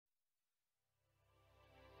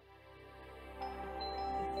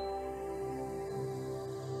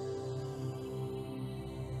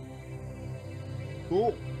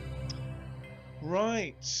Cool.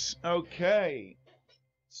 Right. Okay.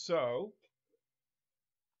 So,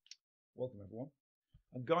 welcome everyone.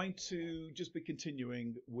 I'm going to just be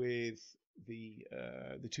continuing with the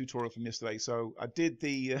tutorial from yesterday. So I did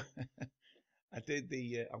the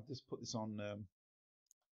I'll just put this on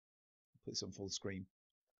full screen.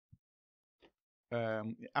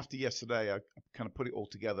 After yesterday, I kind of put it all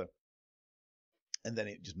together, and then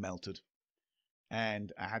it just melted,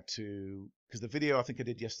 and I had to, because the video I think I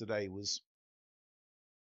did yesterday was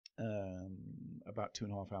about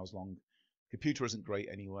 2.5 hours long. Computer isn't great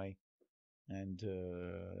anyway, and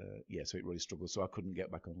yeah, so it really struggled. So I couldn't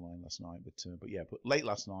get back online last night. But yeah, but late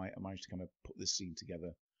last night I managed to kind of put this scene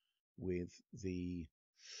together with the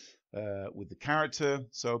character.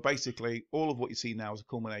 So basically, all of what you see now is a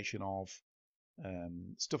culmination of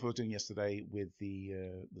stuff I was doing yesterday with the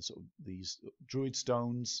sort of these druid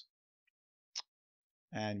stones,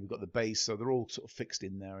 and we've got the base, so they're all sort of fixed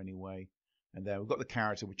in there anyway. And then we've got the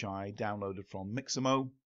character, which I downloaded from Mixamo.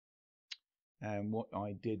 And what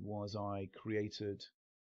I did was I created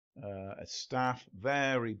a staff,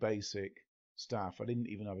 very basic staff. I didn't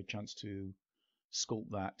even have a chance to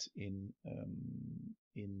sculpt that in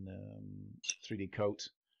 3D Coat.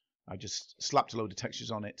 I just slapped a load of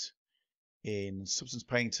textures on it in Substance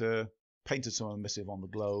Painter, painted some emissive on the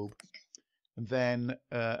globe, and then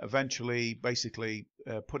eventually basically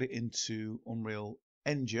put it into Unreal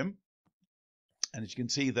Engine. And as you can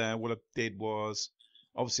see there, what I did was,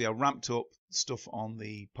 obviously I ramped up stuff on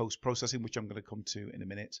the post-processing, which I'm going to come to in a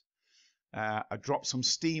minute. I dropped some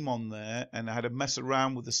steam on there, and I had to mess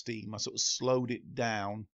around with the steam. I sort of slowed it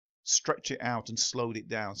down, stretched it out and slowed it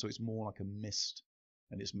down, so it's more like a mist,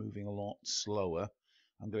 and it's moving a lot slower.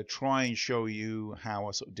 I'm going to try and show you how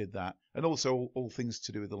I sort of did that, and also all things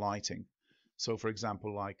to do with the lighting. So for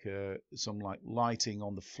example, like some like lighting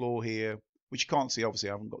on the floor here, which you can't see, obviously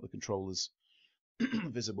I haven't got the controllers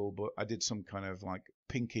visible, but I did some kind of like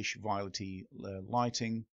pinkish violety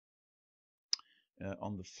lighting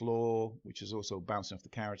on the floor, which is also bouncing off the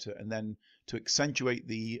character. And then to accentuate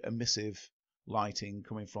the emissive lighting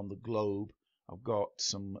coming from the globe, I've got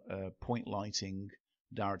some point lighting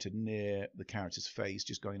directed near the character's face,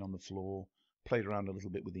 just going on the floor, played around a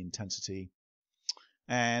little bit with the intensity.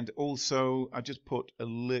 And also I just put a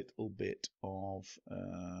little bit of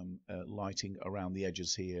lighting around the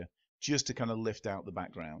edges here, just to kind of lift out the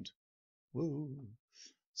background. Woo.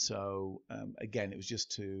 So again, it was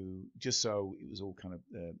just so it was all kind of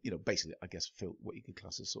you know, basically I guess fill, what you could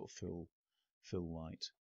class as sort of fill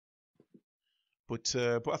light. But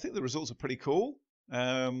I think the results are pretty cool.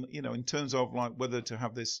 You know, in terms of like whether to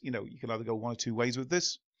have this, you know, you could either go one or two ways with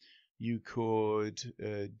this. You could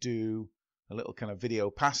do a little kind of video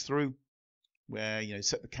pass through, where you know,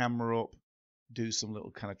 set the camera up, do some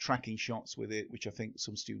little kind of tracking shots with it, which I think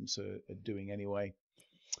some students are doing anyway.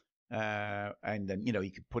 And then, you know,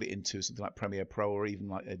 you could put it into something like Premiere Pro, or even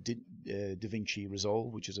like a DaVinci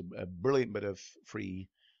Resolve, which is a brilliant bit of free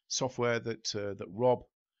software that Rob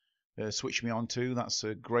switched me on to. That's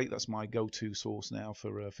great. That's my go-to source now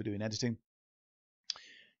for doing editing.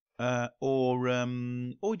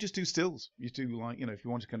 Or just do stills. You do, like, you know, if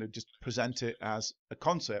you want to kind of just present it as a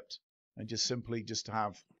concept and just simply just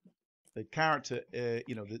have the character,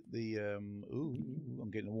 you know, ooh,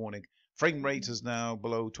 I'm getting a warning. Frame rate is now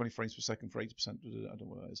below 20 frames per second for 80%. I don't know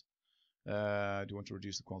what that is. Do you want to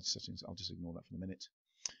reduce the quality settings? I'll just ignore that for a minute.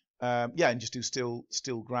 Yeah, and just do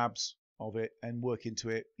still grabs of it and work into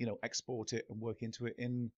it, you know, export it and work into it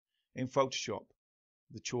in Photoshop.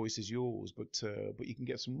 The choice is yours, but you can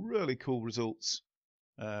get some really cool results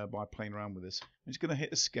by playing around with this. I'm just going to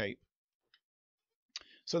hit escape.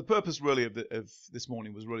 So the purpose really of this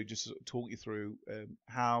morning was really just to talk you through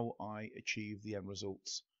how I achieve the end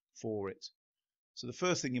results for it. So the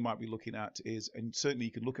first thing you might be looking at is, and certainly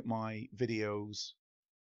you can look at my videos,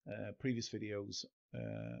 previous videos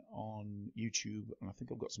on YouTube, and I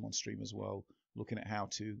think I've got some on stream as well, looking at how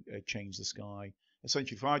to change the sky.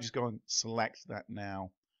 Essentially, if I just go and select that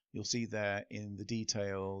now, you'll see there in the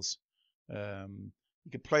details,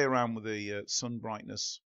 you can play around with the sun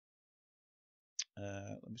brightness.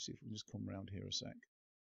 Let me see if we can just come around here a sec.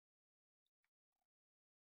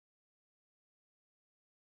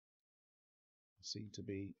 I seem to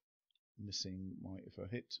be missing my, if I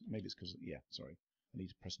hit, maybe it's because, yeah, sorry, I need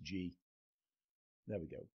to press G. There we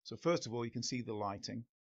go. So first of all, you can see the lighting.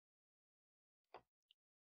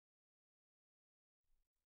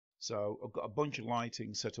 So I've got a bunch of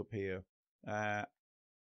lighting set up here.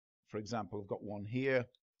 For example, I've got one here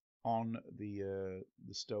on the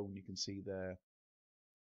stone, you can see there,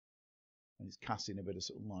 and it's casting a bit of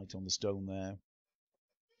sort of light on the stone there.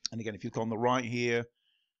 And again, if you look on the right here,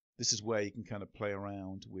 this is where you can kind of play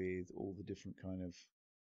around with all the different kind of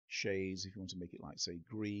shades. If you want to make it like, say,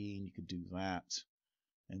 green, you could do that.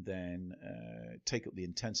 And then take up the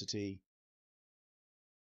intensity.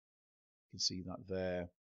 You can see that there.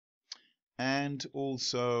 And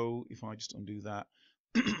also, if I just undo that,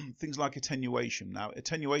 things like attenuation. Now,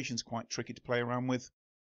 attenuation is quite tricky to play around with.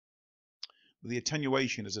 But the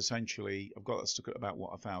attenuation is essentially, I've got that stuck at about,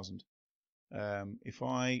 what, 1,000. If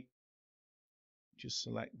I just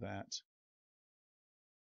select that,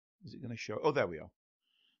 is it going to show? Oh, there we are.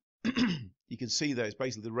 You can see there it's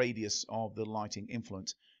basically the radius of the lighting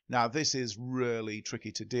influence. Now, this is really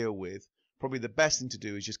tricky to deal with. Probably the best thing to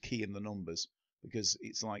do is just key in the numbers, because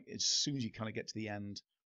it's like as soon as you kind of get to the end,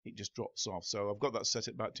 it just drops off. So I've got that set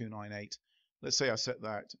at about 298. Let's say I set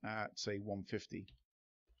that at, say, 150.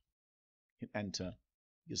 Hit enter.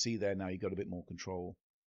 You'll see there now you've got a bit more control.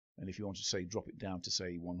 And if you want to, say, drop it down to,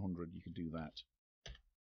 say, 100, you can do that.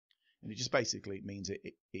 And it just basically means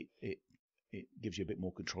it gives you a bit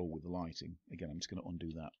more control with the lighting. Again, I'm just going to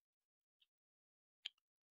undo that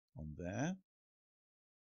on there.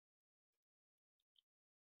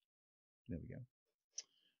 There we go.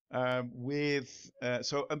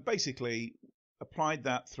 And basically applied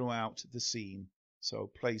that throughout the scene.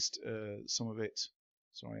 So placed some of it.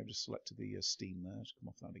 Sorry, I've just selected the steam there. Just come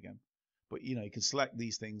off that again. But you know, you can select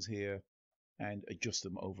these things here and adjust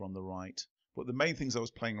them over on the right. But the main things I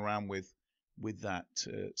was playing around with that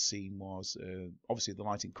scene was obviously the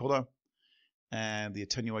lighting color and the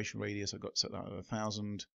attenuation radius. I got set that at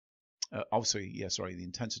 1,000. Obviously, yeah, sorry, the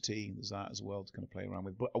intensity, there's that as well to kind of play around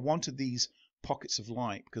with. But I wanted these pockets of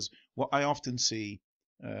light, because what I often see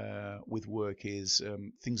with work is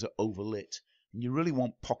things are overlit. And you really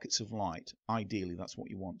want pockets of light. Ideally, that's what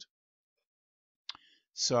you want.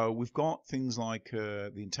 So we've got things like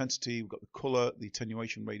the intensity, we've got the color, the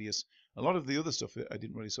attenuation radius. A lot of the other stuff I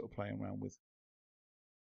didn't really sort of play around with.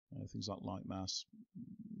 Things like light mass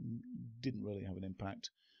didn't really have an impact.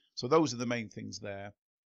 So those are the main things there.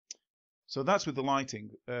 So that's with the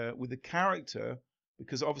lighting. With the character,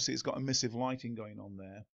 because obviously it's got emissive lighting going on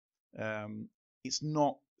there, it's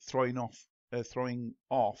not throwing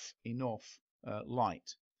off enough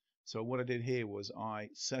light. So what I did here was I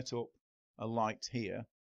set up a light here,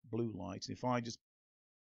 blue light, and if I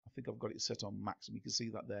think I've got it set on maximum, you can see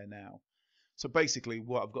that there now. So basically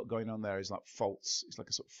what I've got going on there is like false, it's like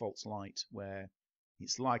a sort of false light where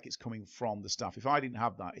it's like it's coming from the stuff. If I didn't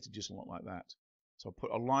have that, it'd just look like that. So I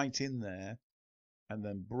put a light in there and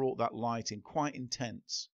then brought that light in quite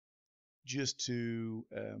intense, just to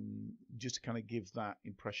kind of give that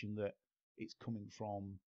impression that it's coming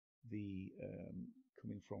from the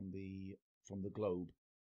globe.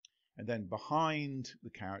 And then behind the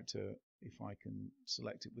character, if I can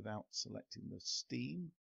select it without selecting the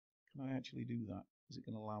steam, can I actually do that? Is it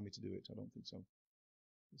going to allow me to do it? I don't think so.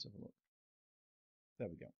 Let's have a look. There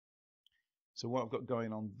we go. So what I've got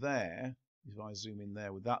going on there, if I zoom in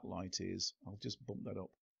there with that light, is I'll just bump that up.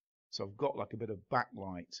 So I've got like a bit of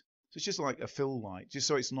backlight. So it's just like a fill light, just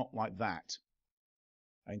so it's not like that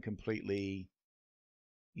and completely,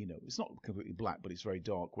 you know, it's not completely black, but it's very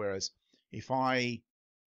dark. Whereas if I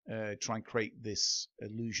try and create this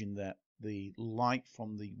illusion that the light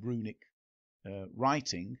from the runic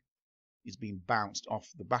writing is being bounced off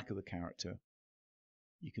the back of the character,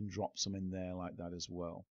 you can drop some in there like that as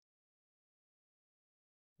well.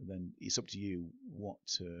 And then it's up to you what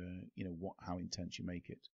how intense you make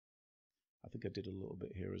it. I think I did a little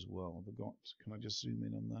bit here as well. Can I just zoom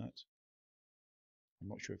in on that? I'm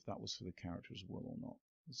not sure if that was for the character as well or not.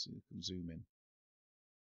 Let's see if we can zoom in.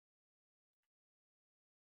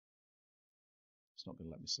 It's not going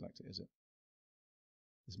to let me select it, is it?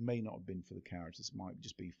 This may not have been for the character. This might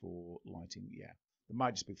just be for lighting. Yeah, it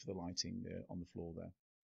might just be for the lighting on the floor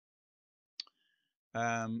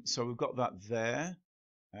there. So we've got that there.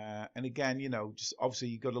 And again, you know, just obviously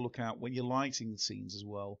you've got to look out when you're lighting scenes as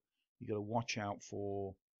well. You've got to watch out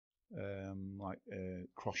for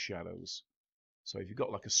cross shadows. So if you've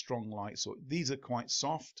got like a strong light, so these are quite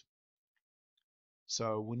soft.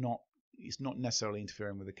 So it's not necessarily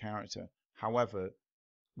interfering with the character. However,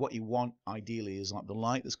 what you want ideally is like the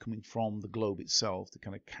light that's coming from the globe itself to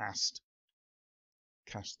kind of cast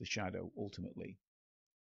the shadow ultimately.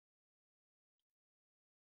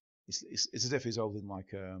 It's as if it's holding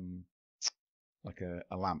like a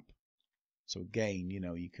lamp. So again, you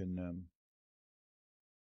know, you can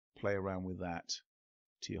play around with that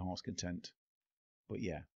to your heart's content. But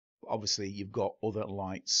yeah, obviously you've got other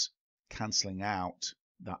lights cancelling out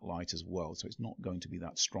that light as well, so it's not going to be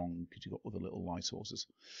that strong because you've got other little light sources.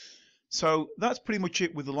 So that's pretty much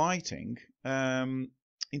it with the lighting.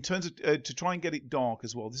 in terms of to try and get it dark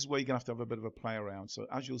as well, this is where you're gonna have to have a bit of a play around. So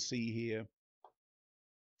as you'll see here,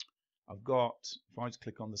 I've got, if I just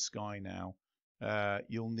click on the sky now,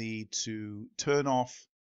 you'll need to turn off,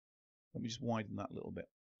 let me just widen that a little bit.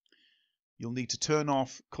 You'll need to turn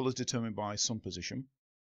off colors determined by sun position.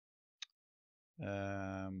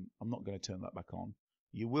 I'm not going to turn that back on.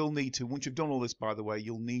 You will need to, once you've done all this, by the way,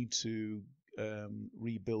 you'll need to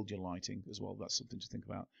rebuild your lighting as well. That's something to think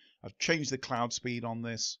about. I've changed the cloud speed on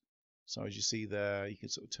this. So as you see there, you can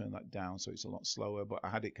sort of turn that down so it's a lot slower, but I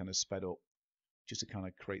had it kind of sped up just to kind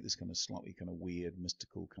of create this kind of slightly kind of weird,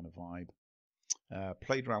 mystical kind of vibe.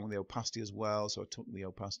 Played around with the opacity as well, so I took the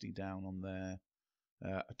opacity down on there.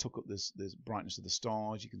 I took up this brightness of the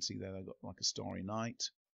stars. You can see there I've got like a starry night.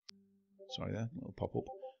 Sorry there, it'll pop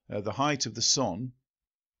up. The height of the sun.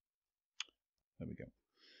 There we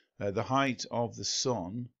go. The height of the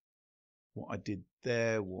sun. What I did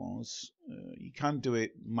there was, you can do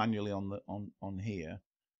it manually on here,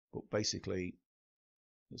 but basically,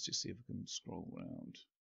 let's just see if we can scroll around.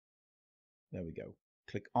 There we go.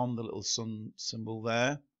 Click on the little sun symbol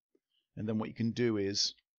there, and then what you can do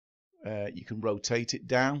is you can rotate it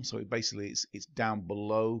down. So basically, it's down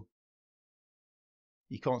below.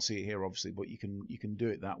 You can't see it here, obviously, but you can do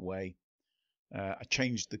it that way. I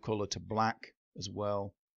changed the color to black as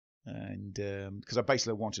well, and because I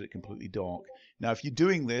basically wanted it completely dark. Now, if you're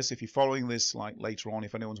doing this, if you're following this, like later on,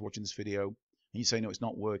 if anyone's watching this video and you say no, it's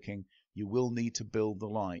not working, you will need to build the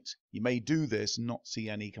light. You may do this and not see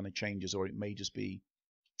any kind of changes, or it may just be,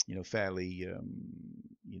 you know, fairly,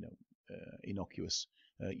 innocuous.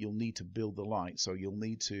 You'll need to build the light, so you'll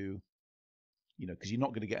need to, you know, because you're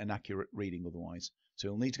not going to get an accurate reading otherwise. So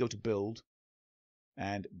you'll need to go to build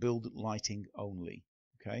and build lighting only.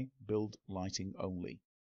 Okay, build lighting only.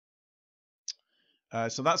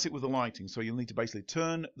 So that's it with the lighting. So you'll need to basically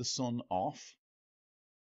turn the sun off,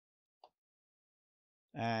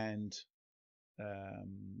 and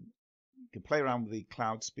you can play around with the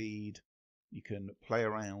cloud speed. You can play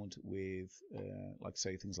around with, like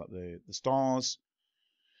say, things like the stars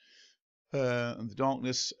and the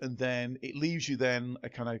darkness, and then it leaves you then a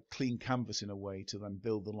kind of clean canvas in a way to then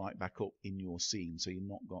build the light back up in your scene. So you've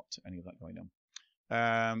not got any of that going on.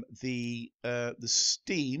 The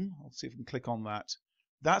steam, I'll see if I can click on that.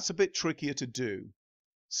 That's a bit trickier to do.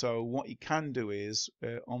 So what you can do is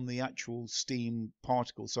on the actual steam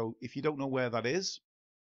particle. So if you don't know where that is,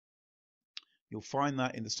 you'll find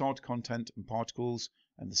that in the starter content and particles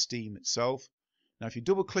and the steam itself. Now, if you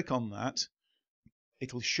double click on that,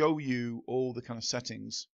 it'll show you all the kind of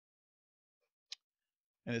settings.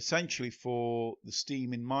 And essentially for the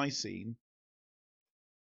steam in my scene,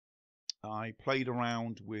 I played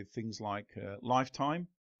around with things like lifetime.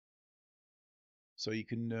 So you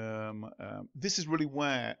can, this is really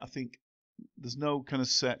where I think there's no kind of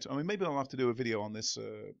set, I mean, maybe I'll have to do a video on this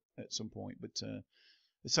at some point, but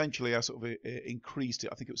essentially I sort of increased it.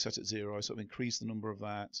 I think it was set at 0. I sort of increased the number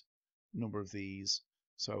of these.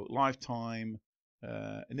 So lifetime,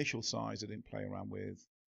 initial size I didn't play around with.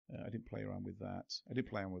 I didn't play around with that. I did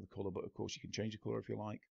play around with the color, but of course you can change the color if you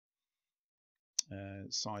like.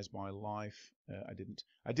 Size by life, I didn't.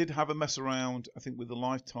 I did have a mess around, I think, with the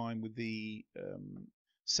lifetime, with the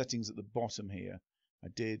settings at the bottom here. I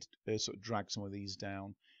did sort of drag some of these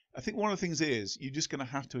down. I think one of the things is you're just going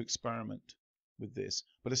to have to experiment with this.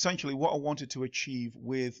 But essentially, what I wanted to achieve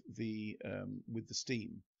with the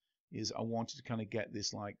steam is I wanted to kind of get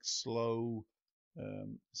this like slow.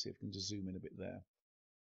 See if I can just zoom in a bit there.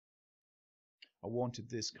 I wanted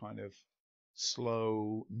this kind of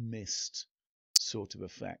slow mist sort of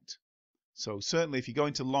effect. So certainly if you go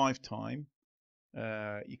into lifetime,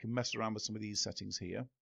 you can mess around with some of these settings here.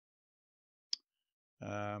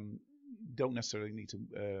 Don't necessarily need to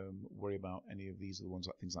worry about any of these other ones,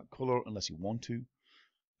 like things like color, unless you want to.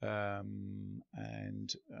 And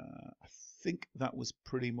I think that was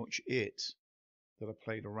pretty much it that I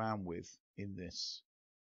played around with in this.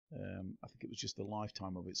 I think it was just the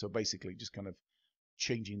lifetime of it. So basically just kind of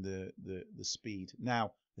changing the speed.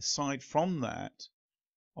 Now, aside from that,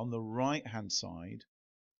 on the right hand side,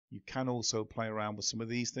 you can also play around with some of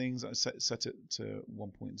these things. I set it to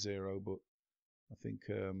 1.0, but I think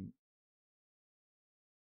it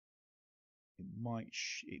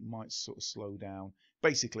might sort of slow down.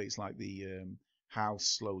 Basically, it's like the how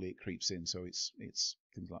slowly it creeps in. So it's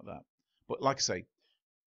things like that. But like I say,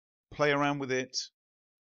 play around with it,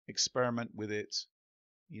 experiment with it.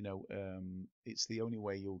 You know, it's the only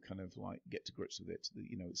way you'll kind of like get to grips with it.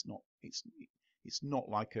 You know, it's not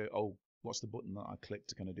like oh, what's the button that I click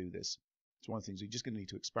to kind of do this. It's one of the things you're just going to need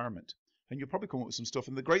to experiment, and you'll probably come up with some stuff.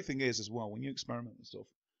 And the great thing is as well, when you experiment with stuff,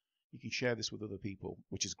 you can share this with other people,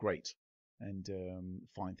 which is great, and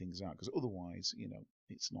find things out, because otherwise, you know,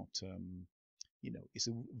 it's not, you know, it's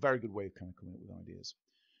a very good way of kind of coming up with ideas.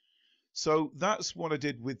 So that's what I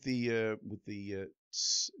did with the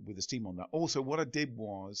Steam on that. Also, what I did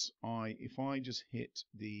was if I just hit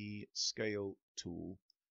the scale tool,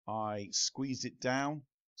 I squeezed it down.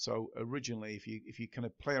 So originally, if you kind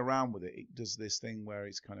of play around with it, it does this thing where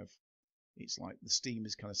it's kind of, it's like the steam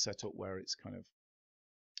is kind of set up where it's kind of,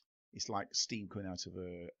 it's like steam coming out of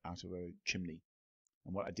a chimney.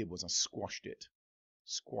 And what I did was I squashed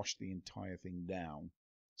the entire thing down,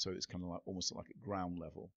 so it's kind of like almost like at ground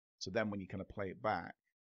level. So then when you kind of play it back,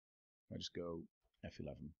 I just go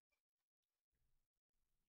F11.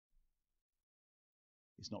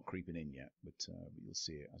 It's not creeping in yet, but you'll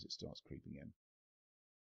see it as it starts creeping in.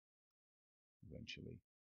 Eventually,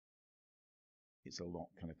 it's a lot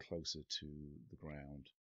kind of closer to the ground,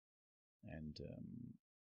 and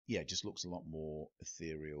yeah, it just looks a lot more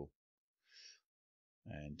ethereal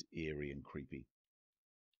and eerie and creepy.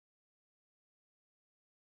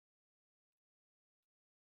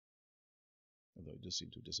 Although it does seem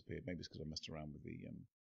to have disappeared. Maybe it's because I messed around with the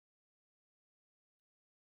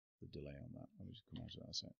delay on that. Let me just come out of that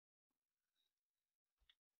a sec.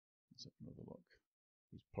 Let's have another look.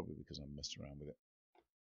 It's probably because I messed around with it.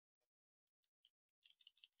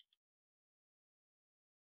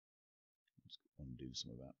 Let's undo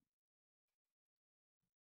some of that.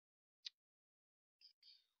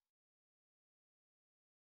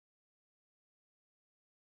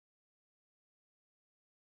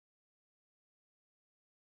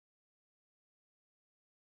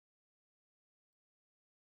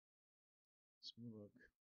 Let's have a look.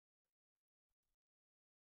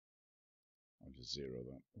 I'll just zero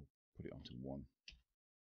that. Or put it onto 1.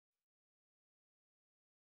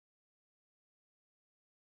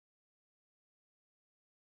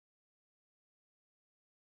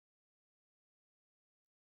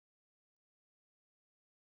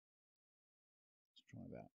 Let's try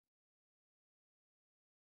that.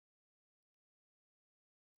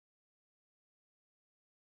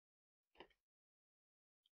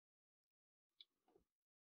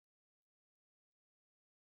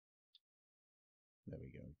 There we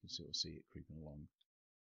go. You can sort of see it creeping along.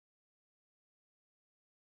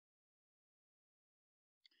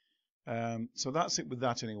 So that's it with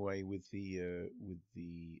that anyway, with the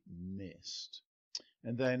mist,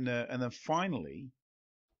 and then finally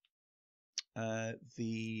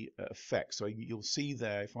the effect. So you'll see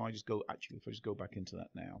there, if I just go back into that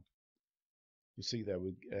now, you'll see there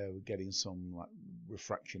we're getting some like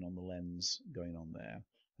refraction on the lens going on there,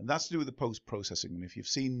 and that's to do with the post-processing. And if you've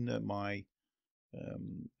seen my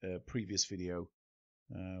previous video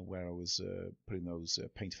where I was putting those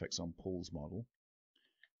paint effects on Paul's model,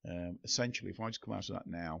 essentially, if I just come out of that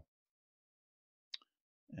now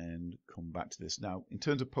and come back to this. Now, in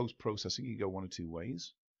terms of post-processing, you can go one or two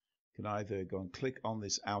ways. You can either go and click on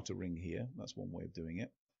this outer ring here. That's one way of doing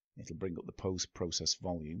it. It'll bring up the post-process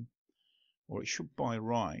volume. Or it should, by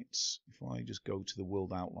rights, if I just go to the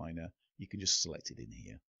world outliner, you can just select it in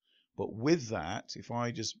here. But with that, if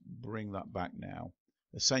I just bring that back now,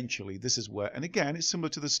 essentially this is where, and again, it's similar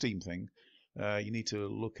to the Steam thing. You need to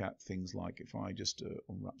look at things like, if I just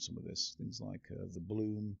unwrap some of this, things like the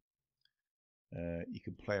bloom. You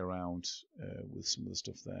can play around with some of the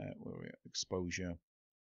stuff there, exposure.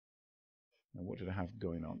 Now, what did I have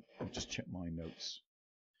going on? I'll just check my notes.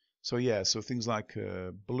 So yeah, so things like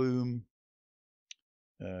bloom,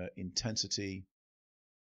 intensity.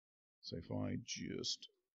 So if I just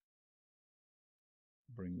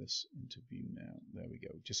bring this into view now, there we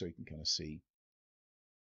go, just so you can kind of see.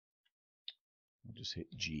 I'll just hit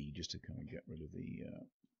G just to kind of get rid of the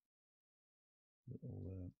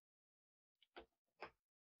little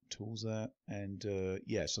tools there. And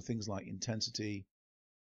yeah, so things like intensity.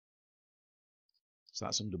 So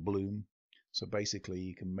that's under bloom. So basically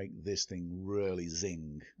you can make this thing really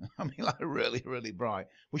zing. I mean, like really, really bright,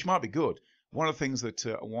 which might be good. One of the things that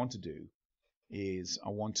I want to do is I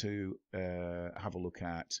want to have a look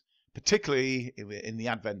at, particularly in the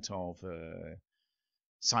advent of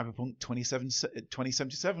Cyberpunk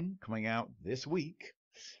 2077 coming out this week,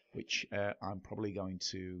 which I'm probably going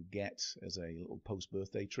to get as a little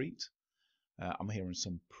post-birthday treat. I'm hearing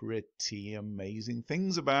some pretty amazing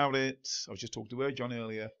things about it. I was just talking to John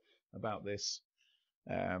earlier about this.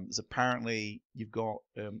 There's apparently you've got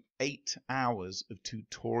 8 hours of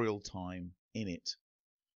tutorial time in it,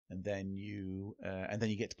 and then you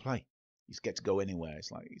get to play. You just get to go anywhere.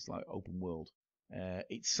 It's like open world.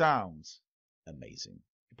 It sounds amazing.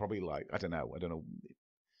 Probably like I don't know. It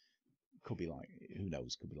could be like, who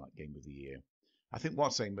knows? Could be like Game of the Year. I think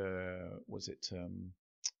what's saying was it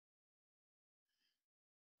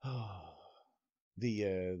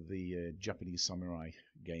the Japanese samurai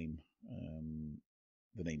game.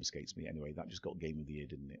 The name escapes me. Anyway, that just got Game of the Year,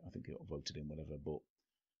 didn't it? I think it got voted in, whatever. But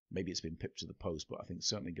maybe it's been pipped to the post. But I think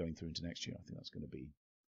certainly going through into next year, I think that's going to be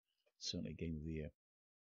certainly Game of the Year.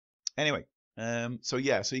 Anyway, so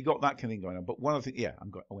yeah, so you got that kind of thing going on. But one of the things, yeah, I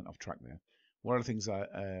went off track there. One of the things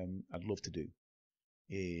I'd love to do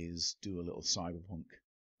is do a little cyberpunk,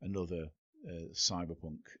 another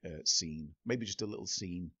cyberpunk scene, maybe just a little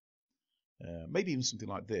scene. Maybe even something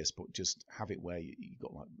like this, but just have it where you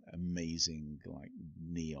got like amazing like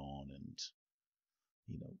neon and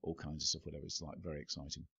all kinds of stuff, whatever. It's like very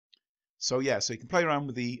exciting. So yeah, so you can play around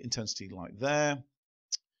with the intensity like there.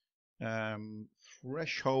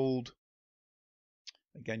 Threshold.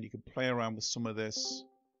 Again, you can play around with some of this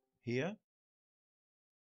here,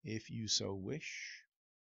 if you so wish.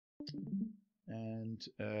 And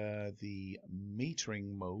the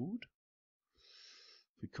metering mode.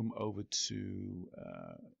 We come over to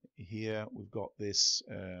here, we've got this,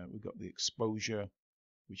 we've got the exposure,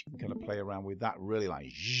 which you can kind of play around with. That really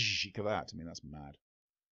like, look at that. I mean, that's mad.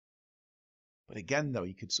 But again, though,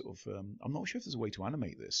 you could sort of, I'm not sure if there's a way to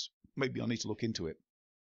animate this. Maybe I need to look into it.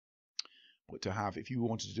 But to have, if you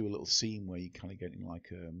wanted to do a little scene where you're kind of getting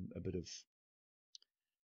like a bit of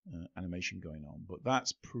animation going on. But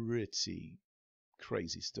that's pretty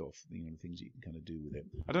crazy stuff, the things that you can kind of do with it.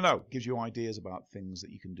 I don't know, it gives you ideas about things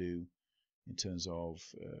that you can do in terms of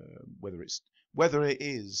whether it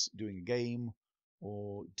is doing a game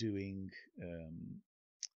or doing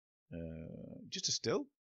just a still,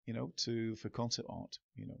 for concept art,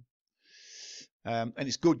 and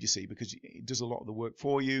it's good, you see, because it does a lot of the work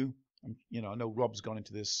for you. I know Rob's gone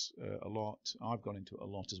into this a lot. I've gone into it a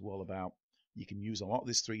lot as well. About you can use a lot of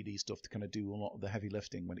this 3D stuff to kind of do a lot of the heavy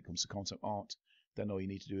lifting when it comes to concept art. Then all you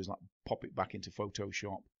need to do is like pop it back into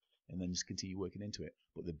Photoshop and then just continue working into it.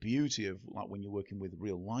 But the beauty of like when you're working with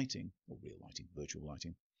virtual lighting,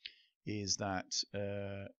 is that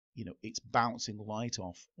it's bouncing light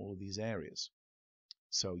off all of these areas,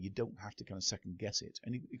 so you don't have to kind of second guess it,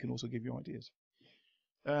 and it can also give you ideas.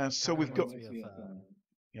 So we've got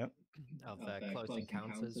close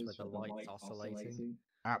encounters with the lights oscillating.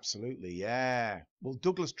 Absolutely, yeah. Well,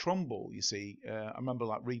 Douglas Trumbull, you see, I remember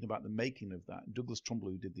like reading about the making of that. Douglas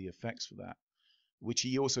Trumbull, who did the effects for that, which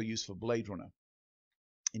he also used for Blade Runner,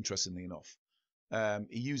 interestingly enough.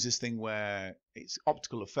 He used this thing where it's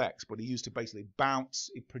optical effects, but he used to basically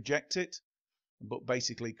project it, but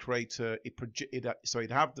basically create so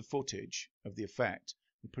he'd have the footage of the effect,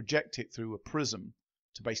 he'd project it through a prism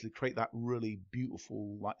to basically create that really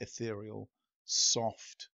beautiful, like ethereal,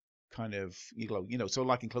 soft kind of so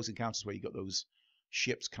like in Close Encounters where you got those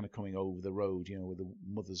ships kind of coming over the road, where the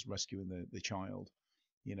mother's rescuing the child,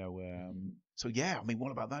 so yeah, I mean,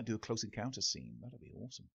 what about that? Do a Close Encounters scene, that'd be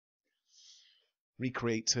awesome.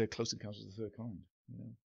 Recreate Close Encounters of the Third Kind,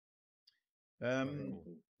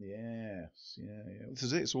 Yes, yeah. This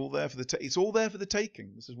is it. It's all there for the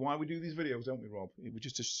taking. This is why we do these videos, don't we, Rob? It was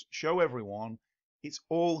just to show everyone it's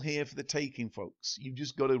all here for the taking, folks. You've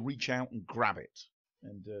just got to reach out and grab it.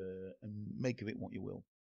 And make of it what you will.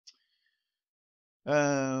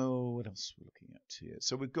 What else are we looking at here?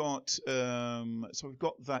 So we've got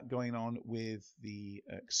that going on with the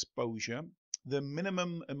exposure, the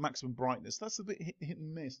minimum and maximum brightness. That's a bit hit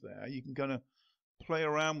and miss there. You can kind of play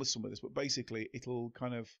around with some of this, but basically it'll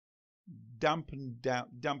kind of dampen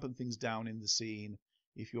things down in the scene.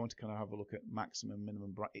 If you want to kind of have a look at maximum,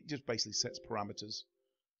 minimum bright, it just basically sets parameters.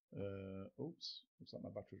 Oops, looks like my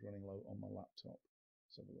battery's running low on my laptop.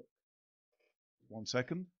 Let's have a look. 1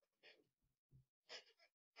 second.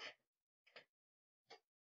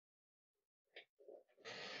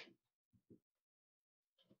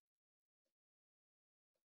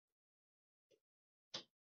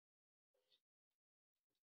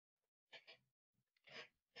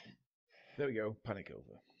 There we go. Panic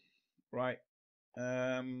over. Right.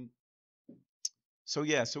 So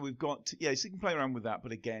yeah, so we've got so you can play around with that,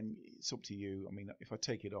 but again, it's up to you. I mean, if I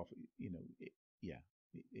take it off, it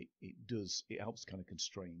helps kind of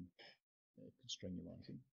constrain your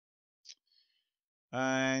lighting.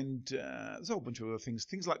 And there's a whole bunch of other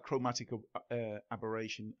things like chromatic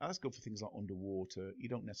aberration. That's good for things like underwater. You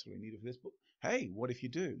don't necessarily need it for this, but hey, what if you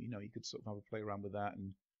do? You could sort of have a play around with that,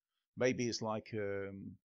 and maybe it's like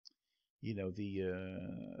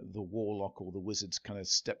the warlock or the wizard's kind of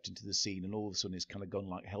stepped into the scene, and all of a sudden it's kind of gone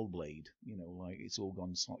like Hellblade. Like it's all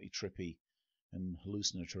gone slightly trippy and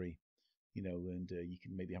hallucinatory. And you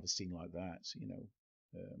can maybe have a scene like that.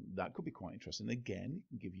 That could be quite interesting. Again, it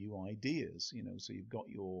can give you ideas. So you've got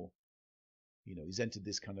your You know, he's entered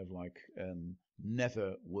this kind of like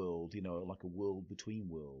nether world, you know, like a world between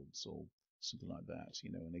worlds or something like that,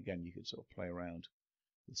 you know. And again, you could sort of play around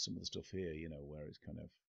with some of the stuff here, you know, where it's kind of,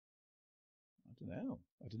 I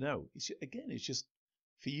don't know. It's, again, it's just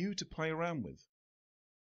for you to play around with,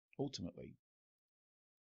 ultimately,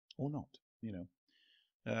 or not, you know.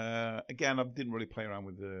 Again, I didn't really play around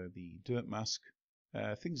with the dirt mask.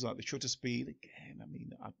 Things like the shutter speed, again, I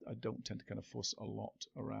mean, I don't tend to kind of fuss a lot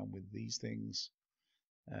around with these things.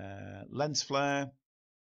 Lens flare,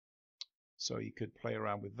 so you could play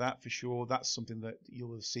around with that for sure. That's something that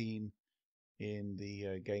you'll have seen in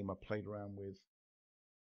the game I played around with.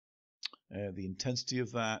 The intensity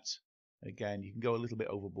of that, again, you can go a little bit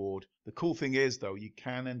overboard. The cool thing is, though, you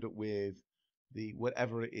can end up with the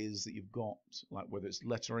whatever it is that you've got, like whether it's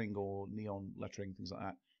lettering or neon lettering, things like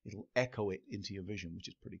that. It'll echo it into your vision, which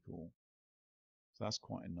is pretty cool. So that's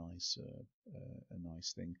quite a nice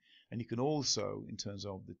thing. And you can also, in terms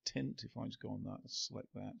of the tint, if I just go on that,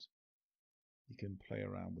 select that, you can play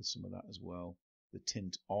around with some of that as well. The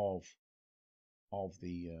tint of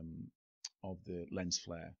the lens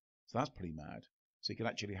flare. So that's pretty mad. So you can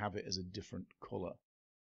actually have it as a different color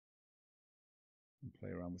and play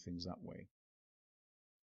around with things that way.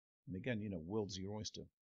 And again, you know, world's your oyster.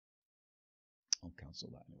 I'll cancel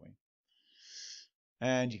that anyway.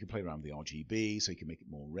 And you can play around with the RGB, so you can make it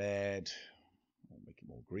more red, or make it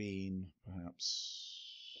more green, perhaps,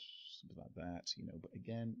 something like that, you know. But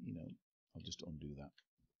again, you know, I'll just undo that.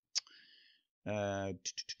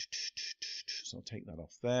 So I'll take that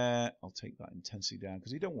off there. I'll take that intensity down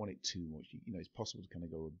because you don't want it too much. You know, it's possible to kind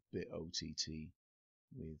of go a bit OTT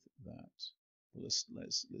with that. But let's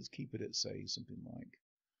keep it at, say, something like,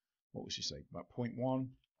 what would you say, about 0.1.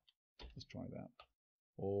 Let's try that.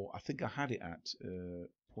 Or I think I had it at 0.05.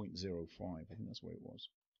 I think that's where it was.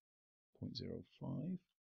 0.05.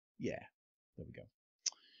 Yeah, there we go.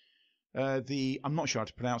 I'm not sure how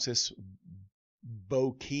to pronounce this.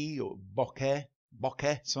 Bokeh or bokeh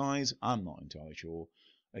size. I'm not entirely sure.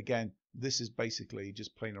 Again, this is basically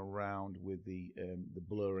just playing around with the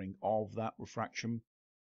blurring of that refraction.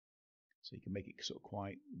 So you can make it sort of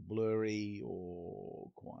quite blurry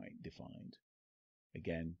or quite defined.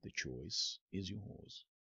 Again, the choice is yours.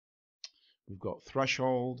 We've got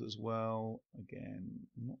threshold as well. Again,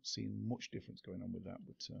 I'm not seeing much difference going on with that,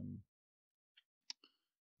 but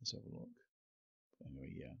let's have a look.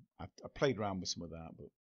 Anyway, yeah, I played around with some of that,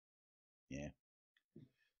 but yeah.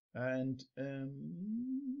 And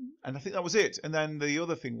I think that was it. And then the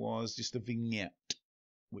other thing was just the vignette,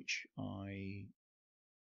 which I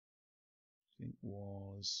think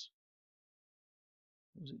was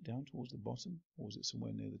it down towards the bottom, or was it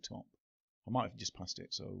somewhere near the top? I might have just passed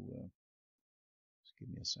it, so just give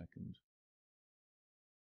me a second.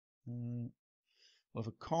 Well, if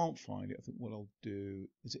I can't find it, I think what I'll do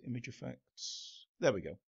is it image effects. There we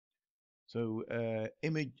go. So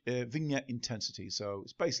image vignette intensity. So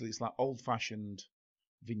it's like old-fashioned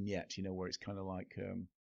vignette, you know, where it's kind of like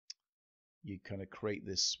you kind of create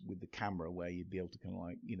this with the camera, where you'd be able to kind of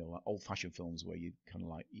like, you know, like old-fashioned films where you kind of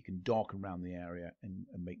like you can darken around the area and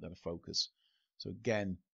make that a focus. So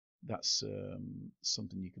again, that's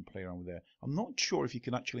something you can play around with there. I'm not sure if you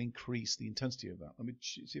can actually increase the intensity of that. Let me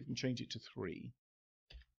see if I can change it to 3.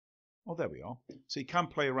 Oh, there we are. So you can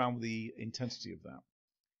play around with the intensity of that,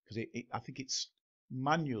 because I think it's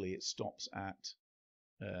manually it stops at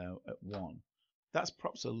 1. That's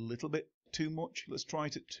perhaps a little bit too much. Let's try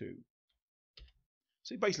it at 2.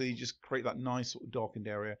 So basically, you just create that nice sort of darkened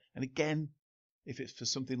area. And again, if it's for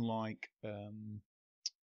something like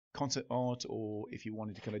concept art, or if you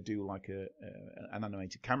wanted to kind of do like an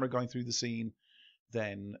animated camera going through the scene,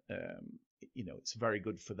 then you know, it's very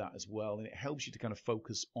good for that as well. And it helps you to kind of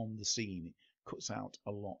focus on the scene. It cuts out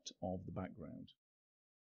a lot of the background.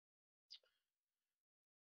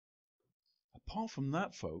 Apart from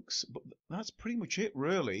that, folks, but that's pretty much it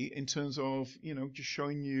really, in terms of, you know, just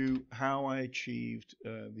showing you how I achieved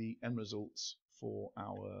the end results for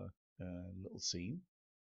our little scene.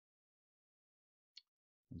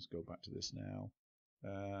 Let's go back to this now.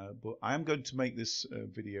 But I am going to make this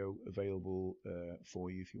video available for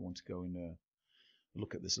you if you want to go and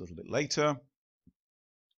look at this a little bit later.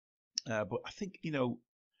 But I think, you know,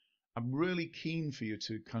 I'm really keen for you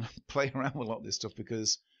to kind of play around with a lot of this stuff,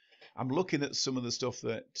 because I'm looking at some of the stuff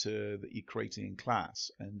that you're creating in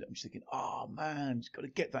class, and I'm just thinking, oh man, you've got to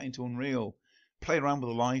get that into Unreal, play around with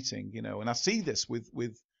the lighting, you know. And I see this with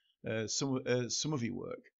some of your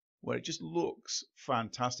work, where it just looks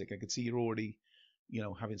fantastic. I can see you're already, you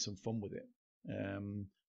know, having some fun with it.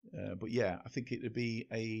 But yeah, I think it would be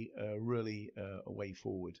a really a way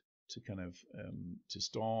forward to kind of to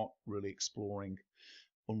start really exploring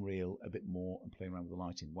Unreal a bit more and playing around with the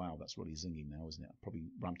lighting. Wow, that's really zinging now, isn't it? I probably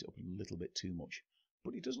ramped it up a little bit too much,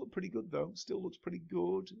 but it does look pretty good though. Still looks pretty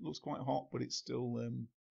good. It looks quite hot, but it's still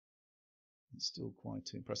quite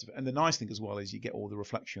impressive. And the nice thing as well is you get all the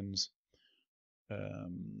reflections,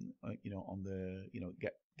 you know, on the, you know,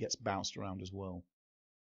 gets bounced around as well.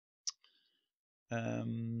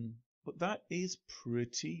 But that is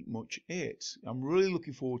pretty much it. I'm really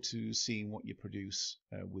looking forward to seeing what you produce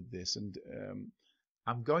with this, and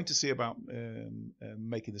I'm going to see about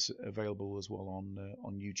making this available as well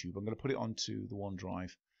on YouTube. I'm going to put it onto the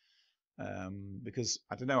OneDrive because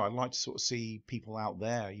I don't know. I'd like to sort of see people out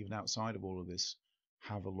there, even outside of all of this,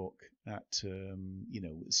 have a look at you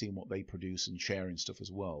know, seeing what they produce and sharing stuff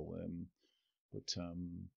as well.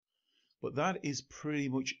 But that is pretty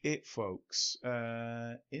much it, folks.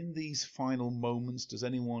 In these final moments, does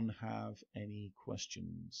anyone have any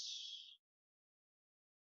questions?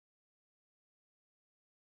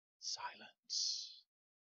 Silence.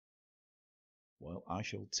 Well, I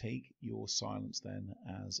shall take your silence then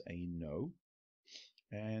as a no.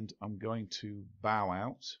 And I'm going to bow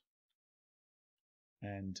out.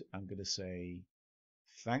 And I'm going to say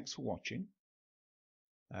thanks for watching.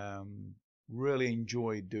 Really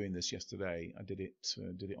enjoyed doing this yesterday. I did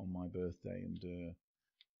it on my birthday and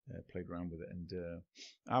played around with it, and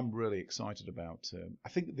I'm really excited about. I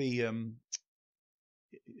think the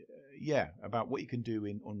yeah, about what you can do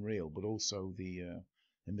in Unreal, but also the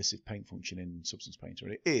emissive paint function in Substance Painter.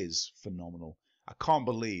 It is phenomenal. I can't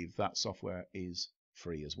believe that software is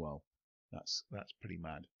free as well. That's pretty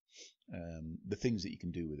mad. The things that you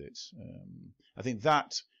can do with it. I think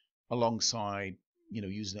that alongside, you know,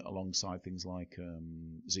 using it alongside things like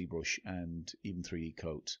ZBrush and even 3D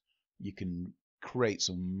Coat, you can create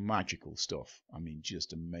some magical stuff. I mean,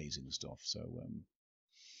 just amazing stuff. So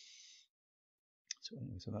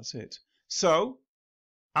anyway, so that's it. So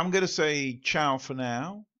I'm going to say ciao for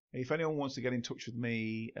now. If anyone wants to get in touch with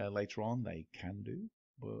me later on, they can do.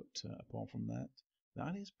 But apart from that,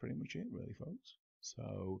 that is pretty much it, really, folks.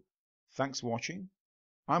 So thanks for watching.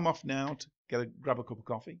 I'm off now to grab a cup of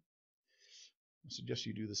coffee. I suggest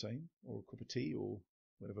you do the same, or a cup of tea, or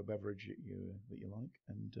whatever beverage that you like.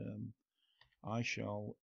 And I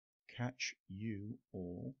shall catch you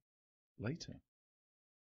all later.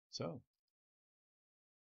 So,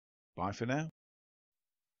 bye for now.